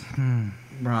 likes.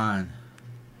 Brian,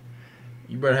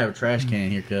 you better have a trash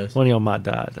can here, cuz. One of y'all might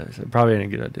die, though, so probably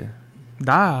ain't a good idea.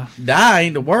 Die. Die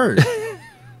ain't the word.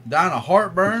 Dying of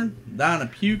heartburn, dying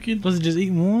of puking. Was it just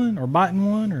eating one or biting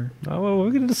one or? Oh, well,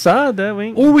 we're going to decide that. We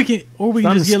ain't- Or we can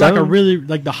Not just in get like a stone. really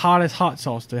like the hottest hot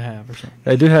sauce to have or something.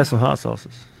 They do have some hot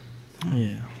sauces.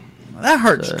 Yeah. That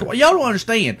hurts. Y'all don't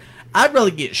understand. I'd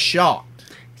rather get shocked.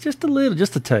 Just a little,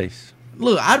 just a taste.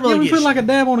 Look, I'd Yeah, rather we get put like a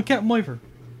dab on a Captain Wafer.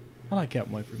 I like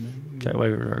Captain Wafer, man. Can't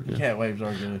wait for our good. cat waves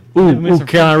are good. Give me Ooh, some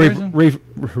Carolina French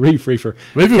Reaper.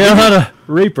 Reaper, Carolina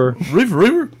Reaper.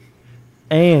 Reaper.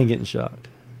 And getting shocked.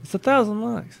 It's 1,000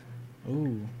 likes.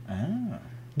 Ooh. Ah.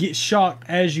 Get shocked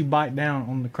as you bite down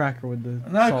on the cracker with the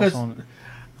No, sauce 'cause- on it.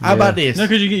 How about this? No,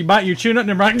 because you bite, you're chewing up and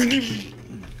then right.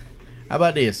 How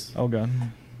about this? Oh god.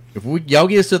 If y'all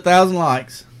get us to 1,000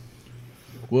 likes,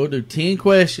 we'll do 10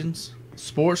 questions,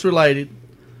 sports related,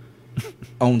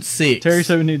 on 6. Terry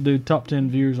said we need to do top 10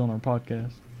 viewers on our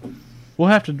podcast. We'll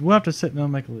have to sit down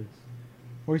and make a list.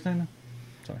 What are you saying now?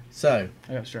 Sorry. So,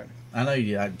 I got distracted. I know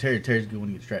you did. Terry's good when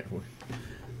you get distracted for you.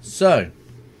 So,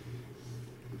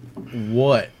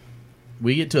 what?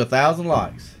 We get to 1,000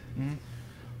 likes. Mhm.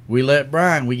 We let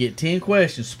Brian, we get 10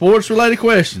 questions, sports-related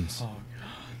questions. Oh,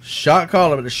 Shot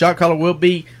caller, but the shot caller will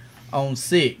be on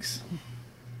 6.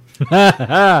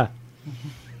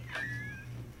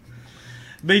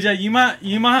 BJ, you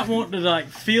might want to like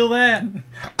feel that.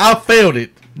 I felt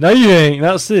it. No, you ain't.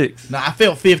 Not 6. No, I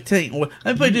felt 15. Well,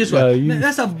 let me put it this No, way. you,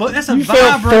 That's a You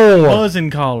felt vibrant 4. buzzing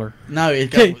collar. No,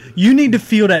 it's Okay, you need to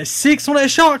feel that 6 on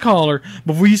that shot collar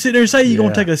before you sit there and say you're gonna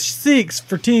Yeah. take a 6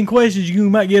 for 10 questions. You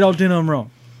might get all 10 of them wrong.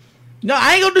 no,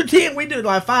 I ain't gonna do 10. We do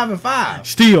like 5 and 5.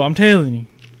 Still, I'm telling you,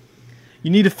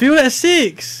 you need to feel that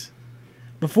 6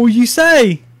 before you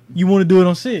say you want to do it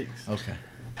on 6. Okay.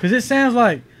 Because it sounds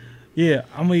like, yeah,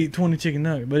 I'm gonna eat 20 chicken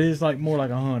nuggets, but it's like more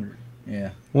like 100. Yeah.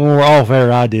 when we're off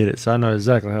air, I did it, so I know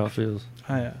exactly how it feels.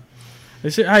 Hey,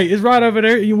 it's right over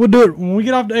there. We'll do it when we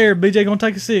get off the air. BJ gonna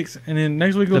take a 6, and then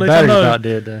next week we'll The let you battery's know. about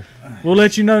dead, though. We'll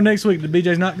let you know next week that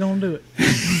BJ's not gonna do it.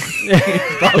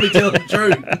 Probably tell the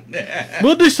truth.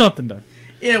 We'll do something though.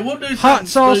 Yeah, we'll do something Hot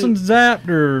sauce stupid. and zapped,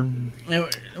 or Yeah,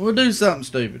 we'll do something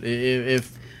stupid.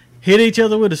 If hit each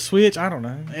other with a switch. I don't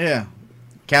know. yeah,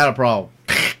 cattle problem.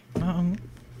 I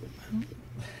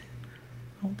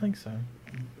don't think so.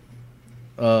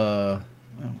 I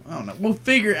don't know. We'll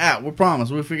figure it out. We promise.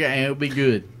 We'll figure it out, and it'll be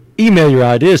good. Email your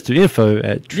ideas to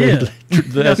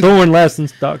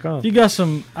info@thornlessons.com. If you got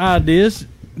some ideas,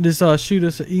 just shoot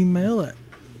us an email at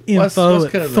What's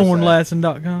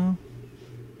info@thornlasson.com.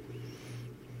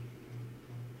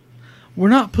 We're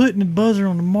not putting the buzzer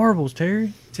on the marbles,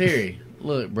 Terry. Terry,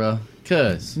 look, bro,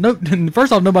 cuz No,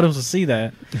 first off, nobody wants to see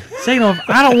that. Second off,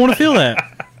 I don't want to feel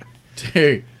that.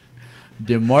 Terry,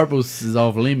 the marbles is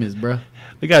off limits, bro.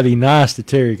 We gotta be nice to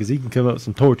Terry because he can come up with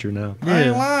some torture now. I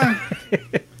ain't lying.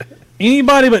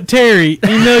 Anybody but Terry,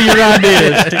 email your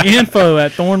ideas to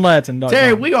info@thornlasson.com.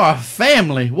 Terry, we are a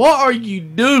family. What are you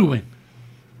doing?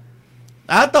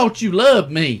 I thought you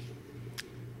loved me.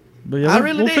 But yeah, I we'll,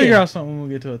 really we'll did. figure out something when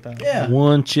we get to 1,000. Yeah.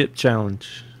 One chip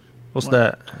challenge. What's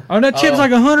that? Oh, that chip's Oh.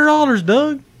 like $100,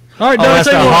 Doug. All right, Oh, Doug. that's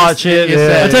I the tell you what, hot chip. It's Yeah.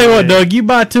 that- I tell you what, Doug. You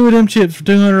buy 2 of them chips for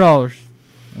 $200,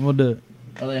 and we'll do it.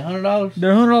 Are they $100?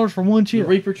 They're $100 for one The chip.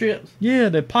 Reaper chips? Yeah,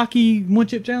 the Pocky one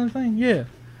chip challenge thing. Yeah,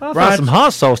 I Right. found some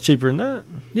hot sauce cheaper than that.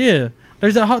 yeah.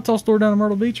 There's that hot sauce store down in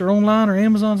Myrtle Beach, or online, or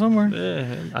Amazon somewhere. Yeah,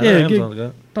 I Yeah, know Amazon's got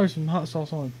it. Throw some hot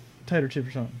sauce on a tater chip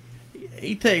or something.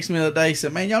 He texted me the other day.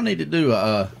 Said, "Man, y'all need to do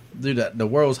the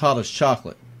world's hottest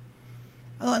chocolate."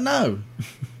 I'm like, no.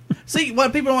 See,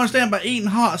 what people don't understand about eating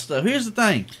hot stuff. Here's the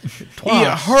thing: Twice.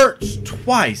 it hurts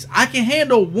twice. I can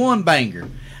handle one banger.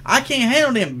 I can't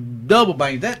handle them double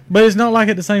bangers. That But it's not like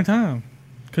at the same time,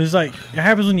 because it's like it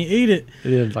happens when you eat it.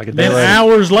 It is like a day Then later.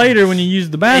 hours later when you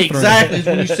use the bathroom. exactly is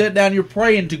when you sit down, you're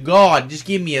praying to God. Just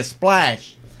give me a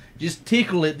splash. Just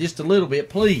tickle it just a little bit,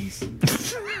 please.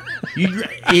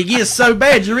 It gets so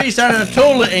bad you reach down in the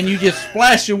toilet and you just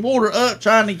splashing water up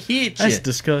trying to hit you. That's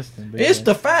disgusting. BJ. It's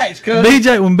the facts, cuz.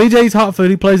 When BJ eats hot food,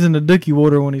 he plays in the dookie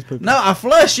water when he's pooping. No, I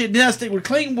flush it, then I stick with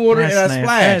clean water and I nasty.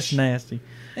 splash. That's nasty.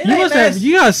 It You ain't must have nasty.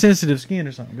 you got sensitive skin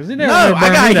or something, because it No, never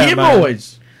I got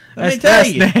hemorrhoids. Let me tell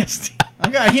That's you. nasty. I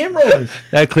got hemorrhoids.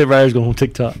 That clip right there's going on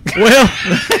TikTok. Well,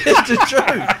 It's the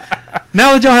truth.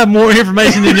 now that y'all have more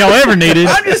information than y'all ever needed,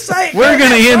 I'm just saying. we're man,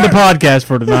 gonna end the that's podcast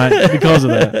for tonight because of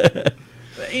that.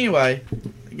 But anyway,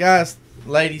 guys,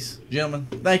 ladies, gentlemen,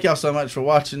 thank y'all so much for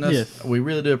watching us. Yes. We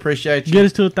really do appreciate you. Get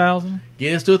us to 1,000.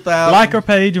 Get us to 1,000. Like our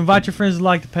page. Invite your friends to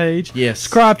like the page. Yes.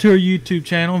 Subscribe to our YouTube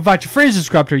channel. Invite your friends to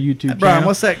subscribe to our YouTube Brian, channel.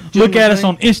 what's that? Look at us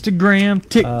on Instagram,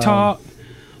 TikTok.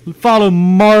 Follow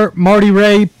Marty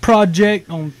Ray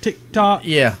Project on TikTok.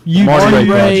 Yeah, You- Marty Marty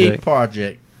Ray Project.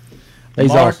 Project. He's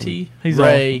Marty He's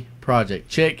Ray Project.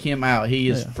 Check him out. He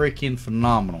is Yeah. freaking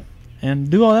phenomenal. And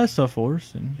do all that stuff for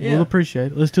us, and Yeah. we'll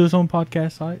appreciate it. Let's do us on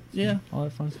podcast site. Yeah. All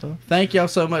that fun stuff. Thank y'all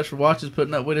so much for watching,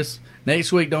 putting up with us.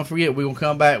 Next week, don't forget, we will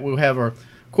come back. We'll have our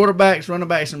quarterbacks, running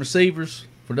backs, and receivers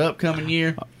for the upcoming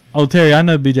year. Oh, Terry, I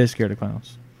know BJ's scared of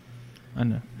clowns. I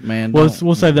know. Man, We'll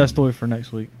don't- save that story for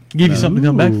next week. Give you No. something to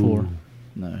come back for.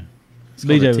 No. It's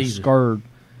called a BJ was teaser. scared.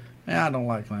 Yeah, I don't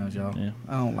like clowns, y'all. Yeah.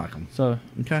 I don't like them. So,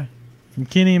 Okay. from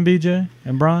Kenny and BJ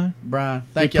and Brian, Brian, we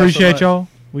thank y'all so appreciate much. y'all.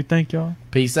 We thank y'all.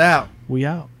 Peace out. We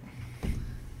out.